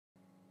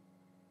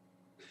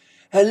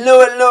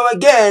Hello, hello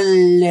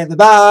again,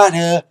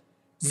 everybody.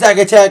 Zach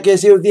Attack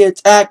is here with the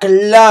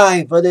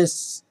Atakline for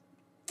this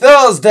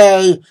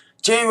Thursday,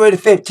 January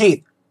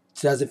 15th,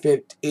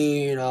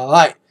 2015.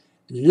 Alright,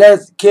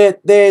 let's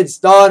get this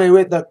started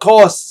with the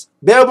course.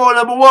 Billboard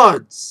number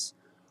ones.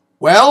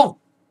 Well,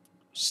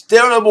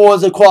 still number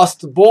ones across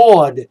the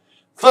board.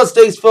 First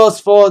things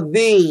first for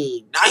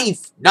the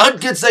ninth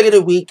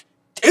non-consecutive week,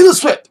 Taylor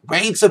Swift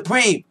reigns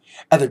supreme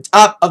at the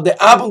top of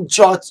the album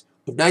charts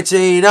of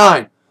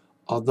 1989.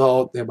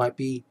 Although there might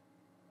be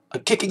a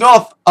kicking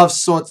off of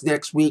sorts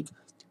next week,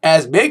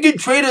 as Meghan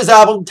Trainor's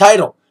album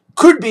title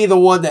could be the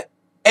one that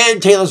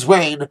ends Taylor's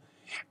reign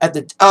at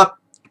the top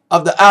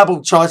of the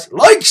album charts,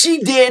 like she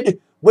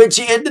did when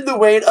she ended the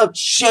reign of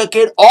Shake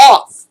It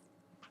Off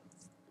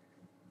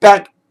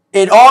back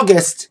in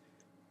August,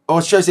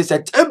 or should I say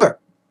September.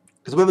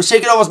 Because remember,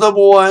 Shake It Off was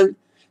number one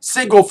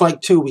single for like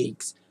 2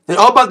 weeks. Then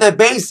All About That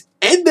Bass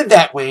ended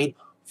that reign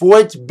for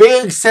its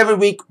big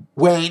 7-week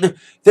reign.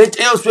 Then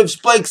Taylor Swift's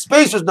Blank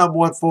Space was number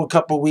one for a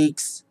couple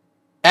weeks.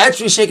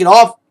 Actually, Shake It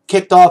Off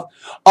kicked off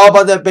All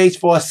About That Bass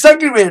for a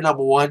second reign at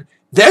number one.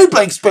 Then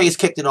Blank Space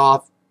kicked it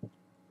off,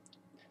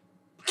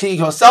 kicking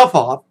herself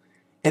off.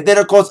 And then,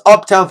 of course,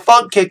 Uptown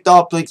Funk kicked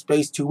off Blank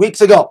Space 2 weeks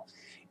ago.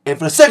 And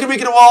for the second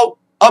week in a row,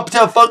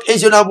 Uptown Funk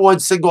is your number one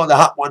single on the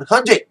Hot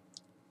 100.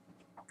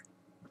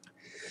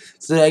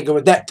 So there you go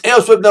with that.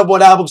 Taylor Swift number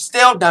one album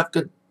still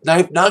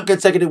ninth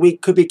non-consecutive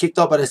week could be kicked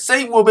off by the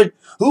same woman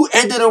who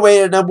ended her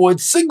reign at number one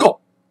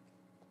single,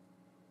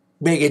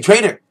 Meghan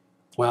Trainor.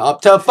 Well,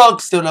 Uptown Funk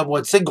still number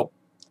one single.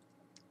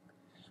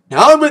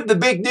 Now on with the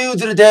big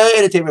news of the day,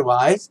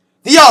 entertainment-wise.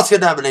 The Oscar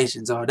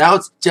nominations are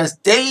announced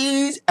just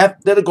days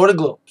after the Golden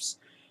Globes.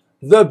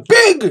 The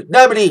big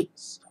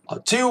nominees are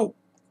two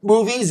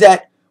movies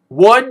that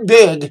won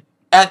big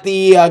at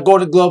the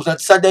Golden Globes on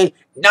Sunday.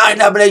 9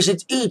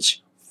 nominations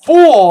each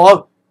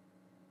for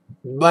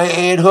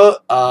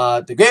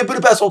the Grand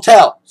Budapest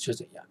Hotel.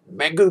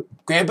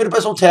 Grand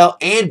Budapest Hotel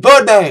and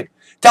Birdman.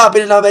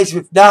 Topping the nomination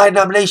with 9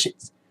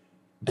 nominations.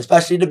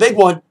 Especially the big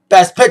one,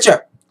 Best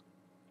Picture.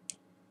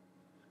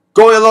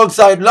 Going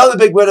alongside another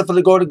big winner for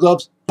the Golden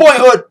Globes,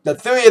 Boyhood, The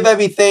Theory of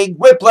Everything,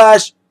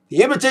 Whiplash,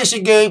 The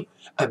Imitation Game,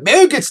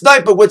 American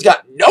Sniper, which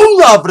got no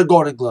love for the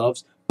Golden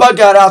Globes, but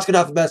got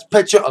Oscar for Best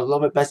Picture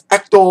along with Best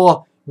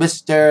Actor,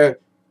 Mr.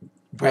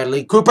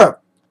 Bradley Cooper.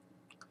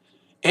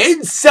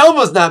 And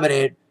Selma's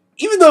nominated.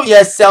 Even though,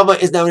 yes, Selma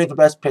is nominated for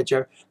Best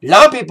Picture, a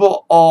lot of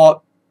people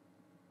are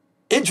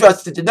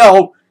interested to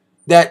know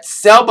that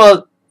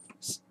Selma's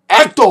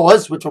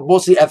actors, which were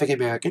mostly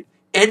African-American,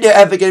 and their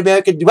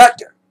African-American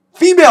director,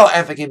 female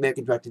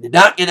African-American director, did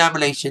not get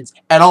nominations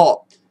at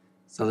all.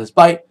 So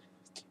despite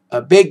a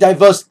big,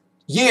 diverse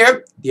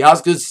year, the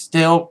Oscars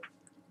still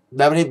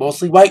nominate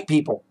mostly white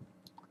people.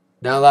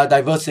 Not a lot of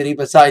diversity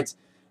besides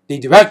the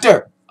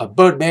director of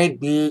Birdman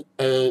being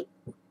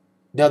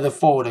another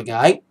foreigner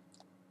guy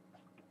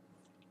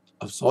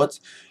of sorts.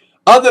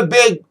 Other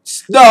big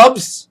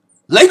snubs,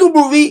 Lego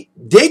Movie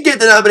did get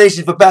the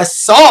nomination for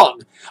Best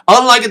Song.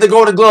 Unlike in the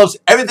Golden Globes,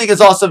 Everything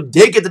Is Awesome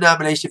did get the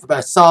nomination for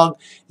Best Song,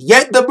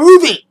 yet the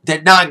movie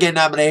did not get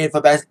nominated for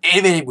Best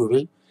Animated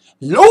Movie.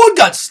 Lord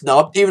got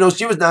snubbed, even though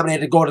she was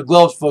nominated at the Golden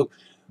Globes for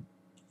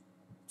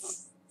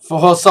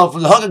her song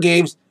from the Hunger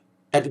Games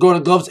at the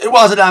Golden Globes. It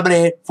wasn't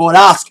nominated for an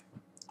Oscar,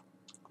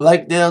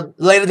 like they're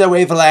later their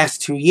way for the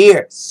last 2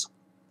 years.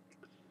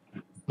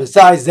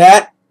 Besides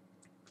that,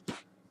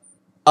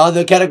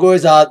 other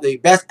categories are the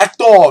Best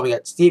Actor. We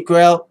got Steve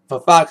Carell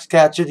for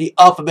Foxcatcher, the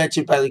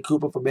aforementioned Bradley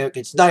Cooper for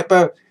American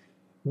Sniper,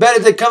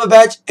 Benedict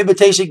Cumberbatch,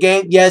 Imitation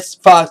Game. Yes,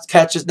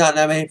 Foxcatcher's not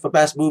nominated for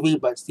Best Movie,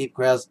 but Steve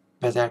Carell's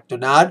Best Actor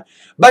nod.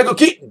 Michael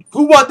Keaton,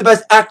 who won the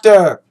Best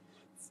Actor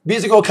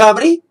Musical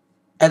Comedy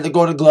at the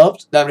Golden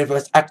Globes, nominated for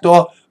Best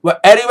Actor, were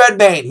Eddie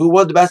Redmayne, who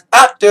won the Best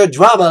Actor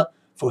Drama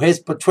for his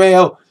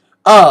portrayal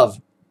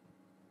of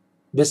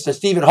Mr.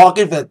 Stephen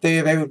Hawking for The Theory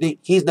of Everything.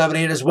 He's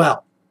nominated as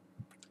well.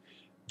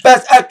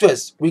 Best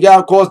Actress, we got,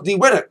 of course, the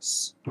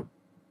winners.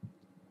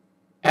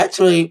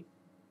 Actually,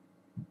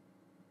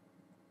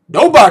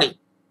 nobody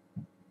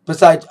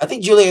besides, I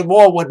think Julianne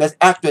Moore won Best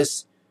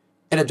Actress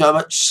in a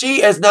drama.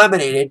 She is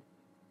nominated.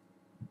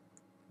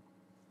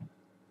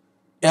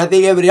 And I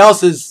think everybody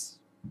else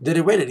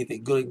didn't win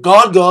anything.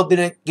 Gone Girl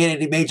didn't get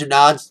any major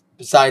nods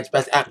besides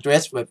Best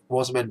Actress with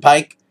Rosamund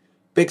Pike.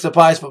 Big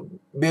surprise for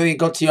Marion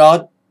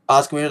Cotillard,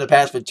 Oscar winner in the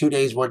past for 2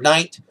 Days, 1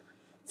 Night.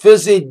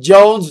 Felicity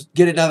Jones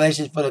getting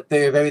nominations for The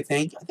Theory of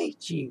Everything. I think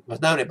she was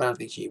nominated, but I don't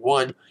think she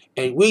won.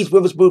 And Reese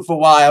Witherspoon for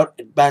Wild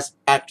in Best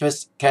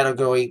Actress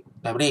category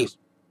nominees.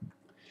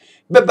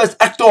 But Best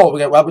Actor, we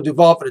got Robert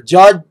Duvall for The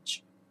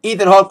Judge,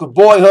 Ethan Hawke for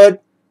Boyhood,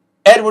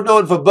 Edward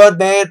Norton for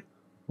Birdman,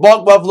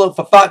 Mark Ruffalo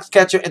for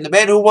Foxcatcher, and the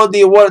man who won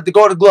the award at the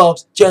Golden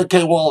Globes,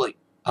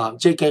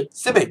 J.K.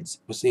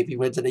 Simmons. We'll see if he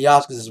wins in the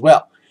Oscars as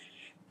well.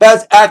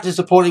 Best Actress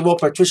Supporting Role,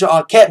 Patricia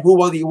Arquette, who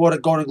won the award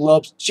at Golden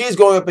Globes. She's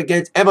going up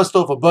against Emma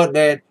Stone for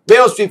Birdman,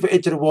 Meryl Streep for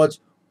Into the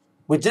Woods,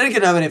 which didn't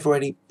get nominated for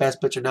any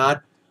Best Picture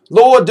nod,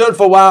 Laura Dern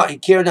for Wild,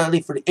 and Keira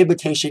Knightley for The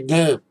Imitation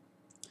Game.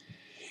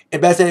 In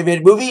Best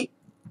Animated Movie,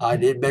 I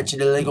did mention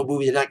the Lego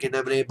Movie did not get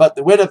nominated, but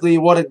the winner of the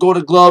awarded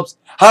Golden Globes,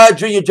 How to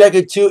Train Your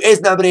Dragon 2,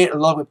 is nominated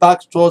along with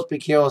Box Trolls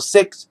Big Hero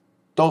 6.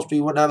 Those three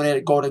were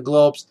nominated Golden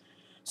Globes.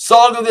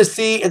 Song of the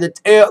Sea and the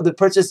Tale of the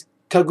Princess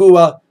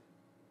Kaguya.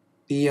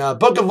 The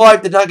Book of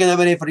Life did not get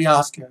nominated for the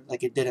Oscar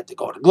like it did at the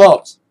Golden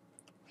Globes.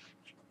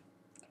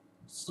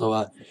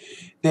 So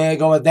there you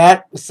go with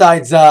that.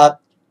 Besides,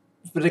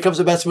 when it comes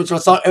to Best Original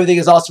Song, everything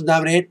is also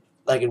nominated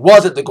like it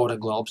was at the Golden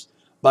Globes.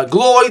 But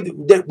Glory,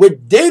 which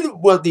did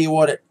win the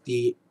award at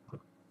the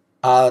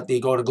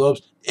Golden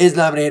Globes, is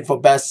nominated for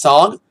Best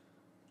Song,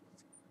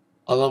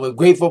 along with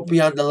Grateful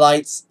Beyond the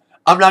Lights,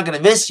 I'm Not Gonna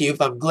Miss You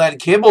from Glenn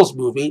Campbell's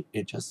movie.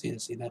 Interesting to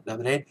see that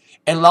nominated.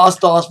 And Lost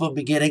Stars will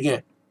Begin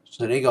Again.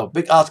 So there you go.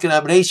 Big Oscar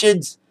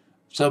nominations.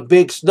 Some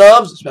big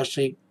snubs,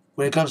 especially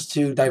when it comes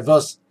to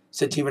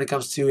diversity, when it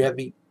comes to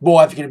having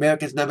more African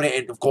Americans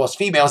nominated, and of course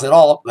females at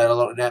all, let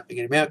alone an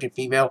African American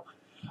female.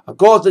 Of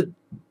course, the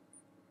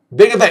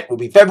big event will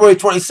be February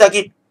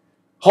 22nd,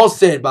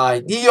 hosted by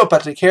Neo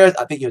Patrick Harris.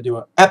 I think he'll do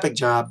an epic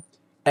job.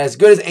 As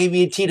good as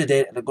Amy and Tina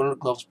did at the Golden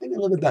Globes. Maybe a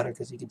little bit better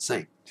because he can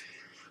sing.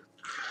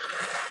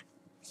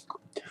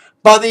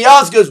 But the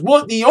Oscars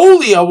weren't the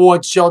only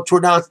award show to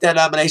announce their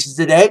nominations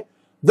today.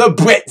 The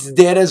Brits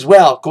did as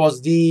well. Of course,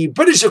 the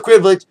British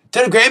equivalent to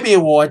the Grammy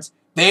Awards,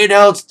 they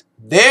announced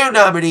their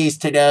nominees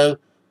today.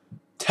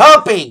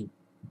 Topping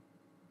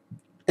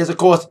is, of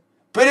course,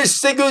 British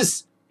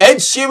singers Ed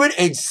Sheeran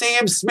and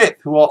Sam Smith,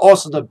 who are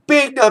also the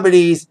big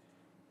nominees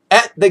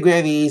at the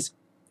Grammys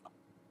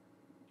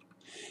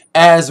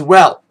as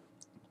well.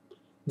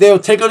 They will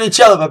take on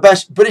each other for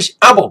Best British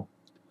Album,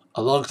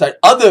 alongside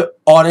other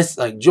artists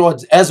like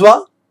George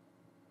Ezra,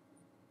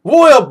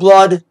 Royal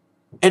Blood,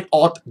 and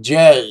Alt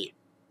J.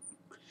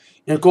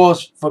 And of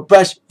course, for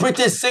Best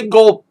British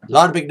Single, a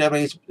lot of big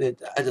nominees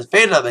as a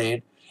fan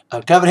nominated.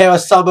 Kevin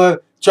Harris,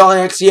 Summer, Charlie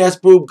XCS,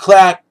 Boom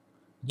Clack,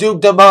 Duke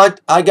Dumont,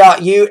 I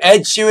Got You,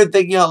 Ed Sheeran,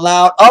 Thinking Out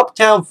Loud,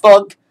 Uptown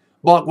Funk,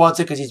 Mark Ronson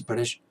because he's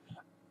British.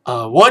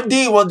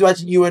 1D, One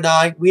Direction, You and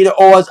I, Rita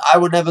Ora, I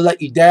Will Never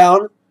Let You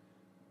Down,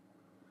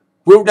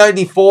 Route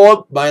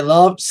 94, My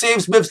Love,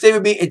 Sam Smith, Stay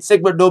With Me, and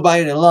Sigma,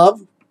 Nobody to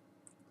Love.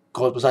 Of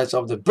course, besides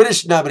some of the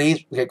British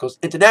nominees, okay, goes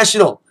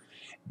international.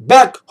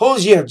 Beck,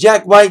 Hosier,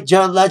 Jack White,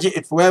 John Legend,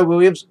 and Pharrell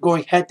Williams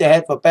going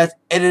head-to-head for Best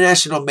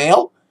International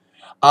Male.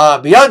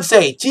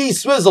 Beyonce, T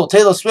Swizzle,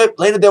 Taylor Swift,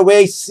 Lana Del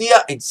Rey,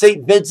 Sia, and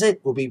St.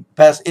 Vincent will be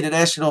Best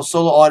International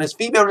Solo Artist.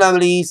 Female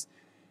nominees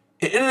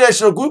and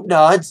international group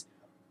nods.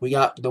 We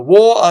got The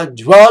War on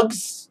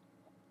Drugs,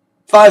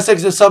 5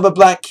 Seconds of Summer,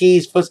 Black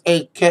Keys, First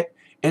Aid Kit,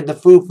 and The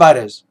Foo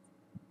Fighters.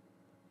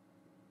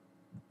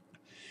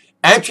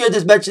 Actually, I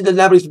just mentioned the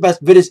nominees for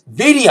Best British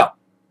Video.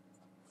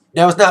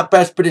 That was not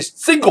Best British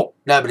Single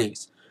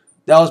nominees.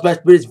 That was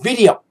Best British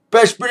Video.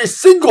 Best British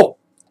Single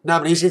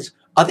nominations,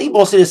 I think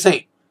mostly the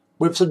same,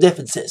 with some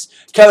differences.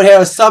 Kevin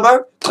Harris,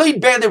 Summer, Clean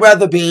Bandit,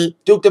 Rather Be,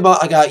 Duke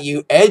Dumont, I Got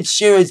You, Ed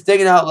Sheeran's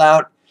Thinking Out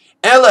Loud,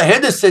 Ella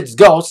Henderson's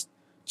Ghost,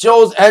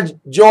 George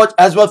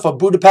Ezra for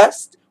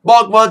Budapest,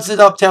 Mark Ronson,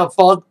 Uptown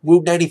Funk,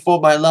 Route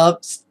 94, My Love,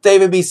 Stay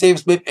With Me, Sam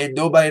Smith, and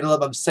Nobody to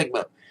Love, I'm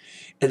Sigma.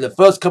 And the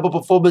first couple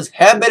performers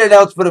have been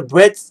announced for the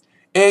Brits,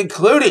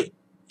 including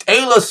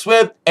Taylor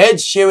Swift, Ed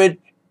Sheeran,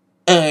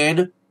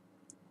 and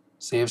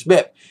Sam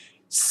Smith.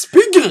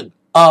 Speaking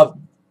of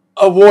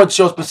award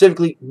shows,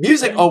 specifically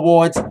music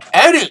awards,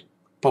 adding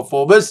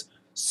performers,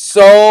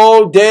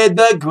 so did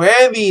the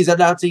Grammys,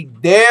 announcing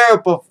their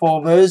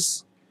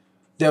performers,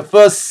 their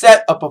first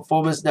set of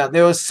performers. Now,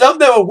 there were some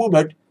that were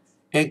rumored,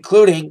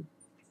 including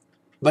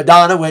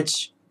Madonna,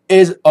 which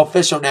is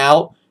official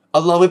now,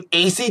 along with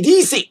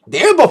AC/DC.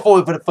 They're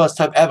performing for the first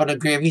time ever on the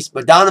Grammys.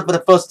 Madonna for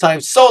the first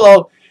time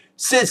solo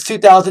since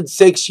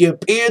 2006. She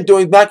appeared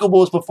during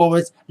Macklemore's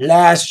performance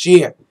last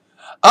year.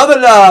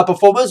 Other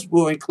performers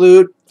will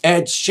include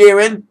Ed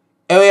Sheeran,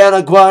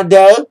 Ariana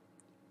Grande,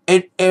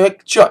 and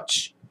Eric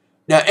Church.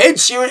 Now, Ed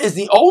Sheeran is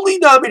the only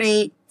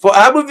nominee for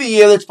Album of the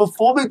Year that's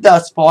performing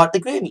thus far at the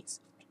Grammys.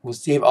 We'll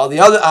see if all the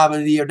other Album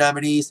of the Year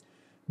nominees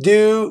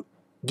do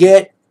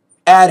get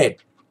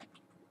added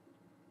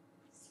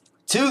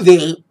to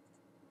the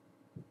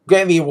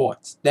Grammy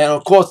Awards. That,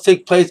 of course,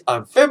 take place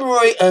on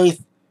February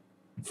 8th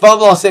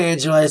from Los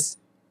Angeles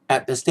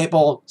at the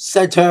Staples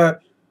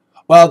Center.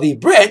 While the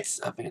Brits,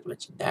 I forgot to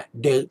mention that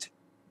date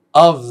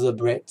of the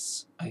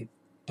Brits. I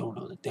don't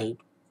know the date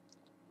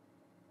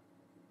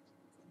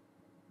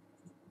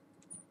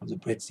of the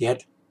Brits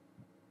yet.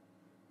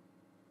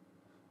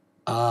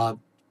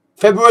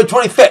 February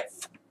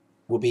 25th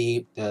will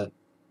be the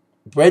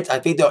Brits. I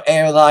think they'll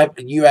air live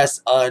in the U.S.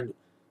 on,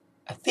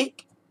 I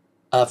think,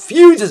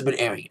 Fuse has been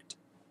airing it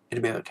in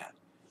America.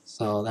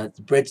 So that's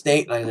the Brits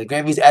date. Like the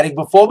Grammys adding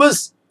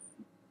performers.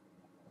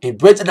 And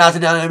Brits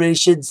announcing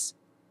nominations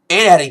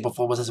and adding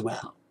performers as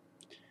well.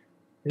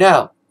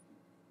 Now,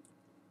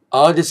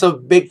 on to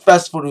some big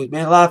festival news.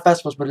 Man, a lot of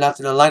festivals been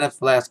announcing their lineup for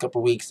the last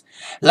couple of weeks.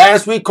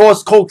 Last week, of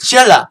course,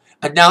 Coachella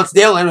announced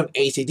their lineup of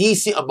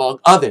AC/DC, among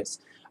others.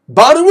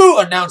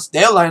 Bonnaroo announced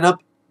their lineup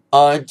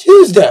on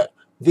Tuesday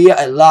via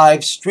a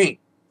live stream.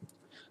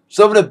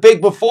 Some of the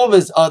big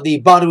performers on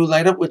the Bonnaroo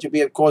lineup, which will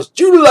be, of course,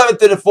 June 11th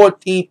to the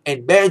 14th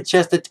in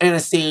Manchester,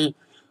 Tennessee.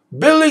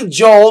 Billy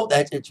Joel,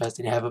 that's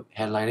interesting to have him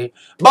headlining.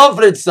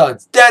 Mumford &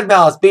 Sons, Dead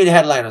Mouse being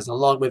headliners,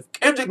 along with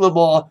Kendrick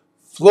Lamar,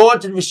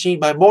 Florence and Machine,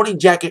 My Morning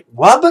Jacket,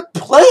 Robert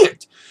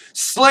Plant,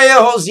 Slayer,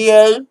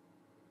 Hosier,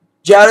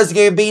 Jadis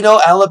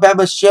Gambino,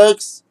 Alabama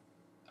Shakes.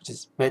 I'm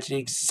just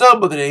mentioning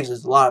some of the names.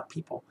 There's a lot of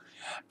people.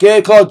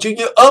 Gary Clark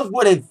Jr.,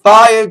 Upward and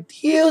Fire,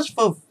 Tears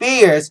for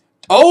Fears,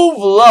 Dove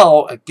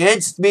Low,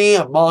 Against Me,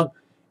 among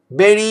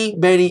many,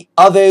 many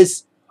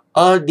others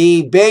on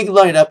the big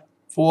lineup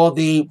for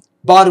the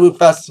Bonnaroo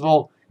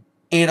Festival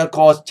in, of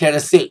course,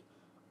 Tennessee.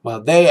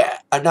 Well, they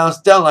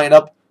announced their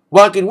lineup.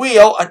 Rock In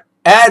Rio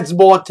adds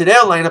more to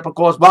their lineup. Of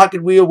course, Rock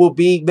In Rio will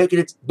be making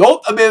its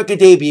North American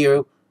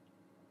debut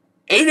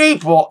in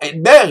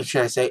May,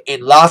 should I say,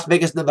 in Las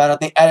Vegas, Nevada.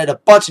 They added a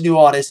bunch of new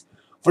artists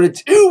for the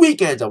 2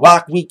 weekends, a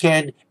rock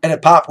weekend and a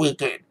pop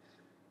weekend.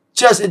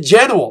 Just in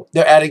general,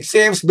 they're adding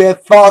Sam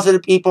Smith, Foster the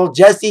People,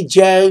 Jesse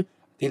J. I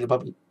think they're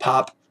probably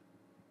pop.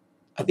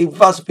 I think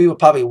Foster the People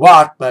probably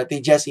rock, but I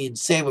think Jesse and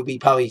Sam would be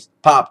probably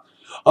pop.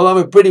 Along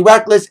with Pretty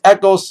Reckless,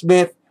 Echo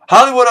Smith,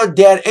 Hollywood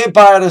Undead,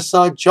 Empire of the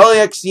Sun, Charlie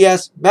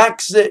XCS,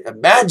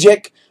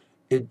 Magic,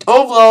 and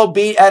Tovlo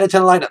being added to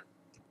the lineup.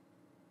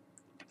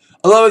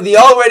 Along with the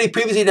already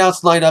previously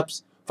announced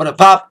lineups for the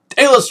pop,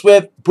 Taylor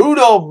Swift,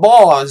 Bruno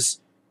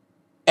Mars,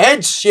 Ed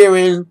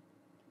Sheeran,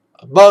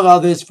 among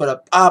others for the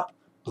pop,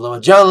 along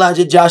with John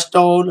Legend, Josh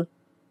Stone,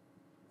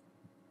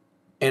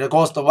 and of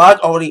course the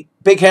rock already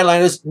big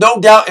headliners, No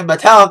Doubt in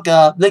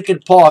Metallica, Linkin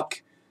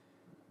Park,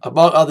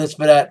 among others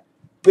for that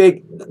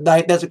big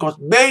night. That's of course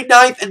May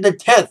 9th and the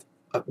 10th,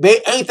 May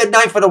 8th and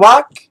 9th for the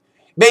rock,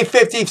 May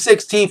 15th,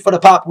 16th for the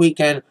pop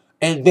weekend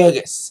in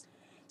Vegas.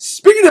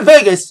 Speaking of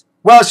Vegas,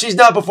 while she's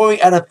not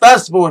performing at a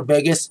festival in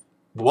Vegas,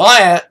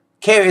 Mariah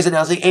Carey is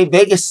announcing a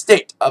Vegas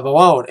stint of her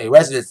own, a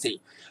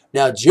residency.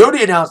 Now,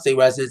 Judy announced a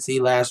residency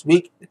last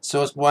week.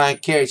 So is Mariah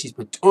Carey. She's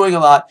been touring a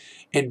lot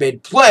and been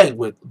plagued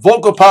with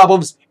vocal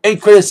problems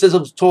and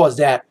criticisms towards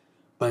that.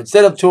 But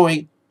instead of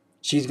touring,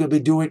 she's going to be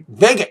doing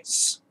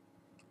Vegas.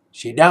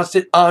 She announced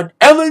it on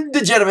Ellen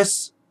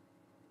DeGeneres.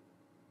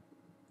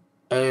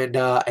 And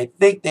I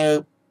think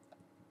they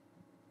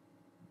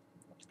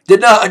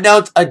did not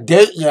announce a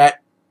date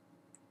yet.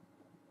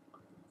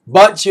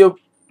 But she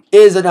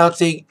is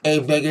announcing a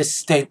Vegas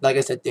stint. Like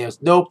I said,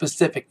 there's no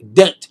specific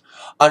date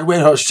on when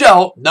her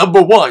show,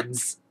 Number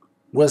Ones,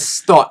 will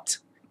start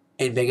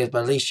in Vegas.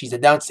 But at least she's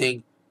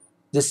announcing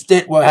the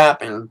stint will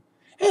happen.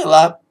 And a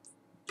lot of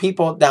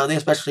people down there,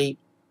 especially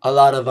a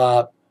lot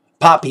of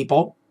pop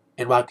people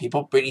and rock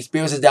people. Britney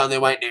Spears is down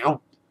there right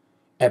now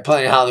at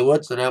Planet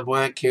Hollywood. So now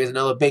Mariah Carey is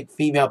another big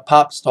female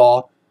pop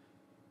star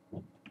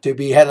to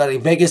be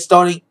headlining Vegas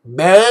starting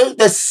May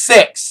the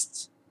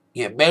 6th.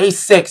 Yeah, May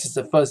 6th is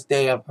the first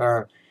day of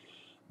her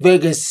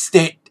Vegas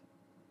stint.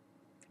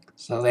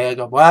 So there you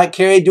go. Mariah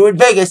Carey doing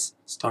Vegas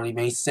starting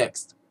May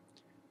 6th.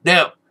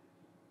 Now,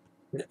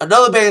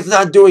 another band is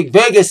not doing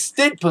Vegas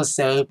stint per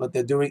se, but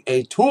they're doing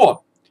a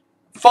tour.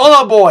 Fall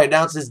Out Boy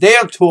announces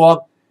their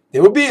tour.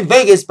 They will be in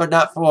Vegas, but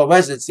not for a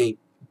residency.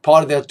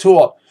 Part of their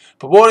tour.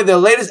 Promoting their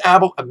latest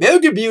album,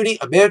 American Beauty,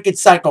 American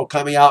Psycho,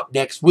 coming out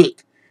next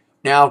week.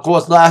 Now, of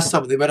course, last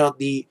summer they went on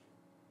the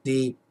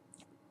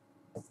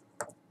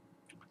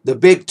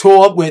big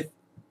tour with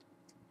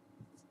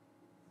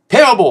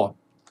Paramore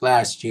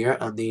last year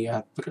on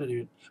the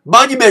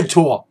Monument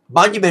Tour.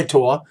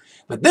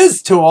 But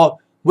this tour,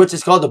 which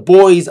is called the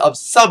Boys of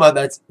Summer,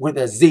 that's with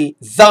a Z,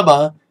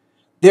 Summer,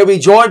 they'll be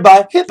joined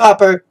by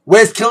hip-hopper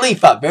Wiz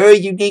Khalifa. Very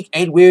unique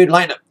and weird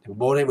lineup.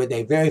 Promoted with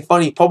a very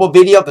funny promo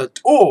video of the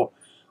tour,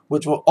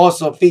 which will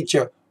also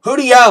feature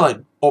Hoodie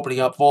Allen opening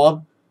up for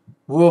him.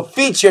 Will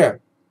feature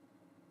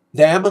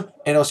them, and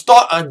it'll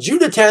start on June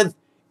the 10th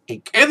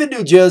in Camden,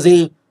 New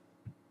Jersey.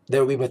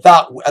 There will be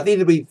without, I think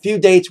there'll be a few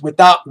dates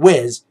without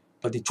Wiz,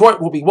 but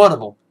Detroit will be one of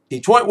them.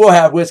 Detroit will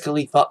have Wiz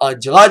Khalifa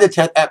on July the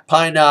 10th at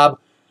Pine Knob.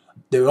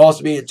 There will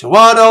also be in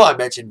Toronto. I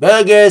mentioned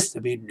Vegas.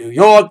 There'll be in New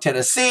York,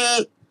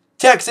 Tennessee,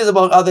 Texas,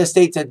 among other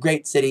states and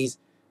great cities.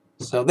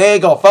 So there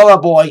you go. Fall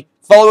Out Boy.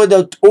 Following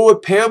the tour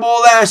with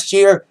Paramore last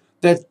year,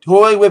 they're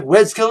touring with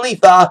Wiz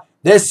Khalifa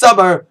this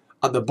summer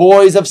on the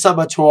Boys of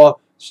Summer tour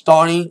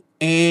starting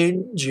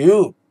in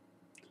June.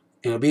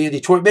 It'll be in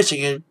Detroit,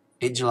 Michigan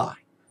in July.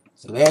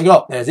 So there you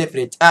go. That's it for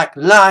the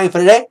Atakline for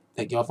today.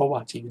 Thank you all for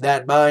watching. With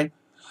that in mind,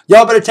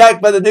 y'all been attacked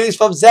by the news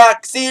from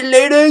Zach. See you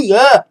later.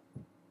 Yeah.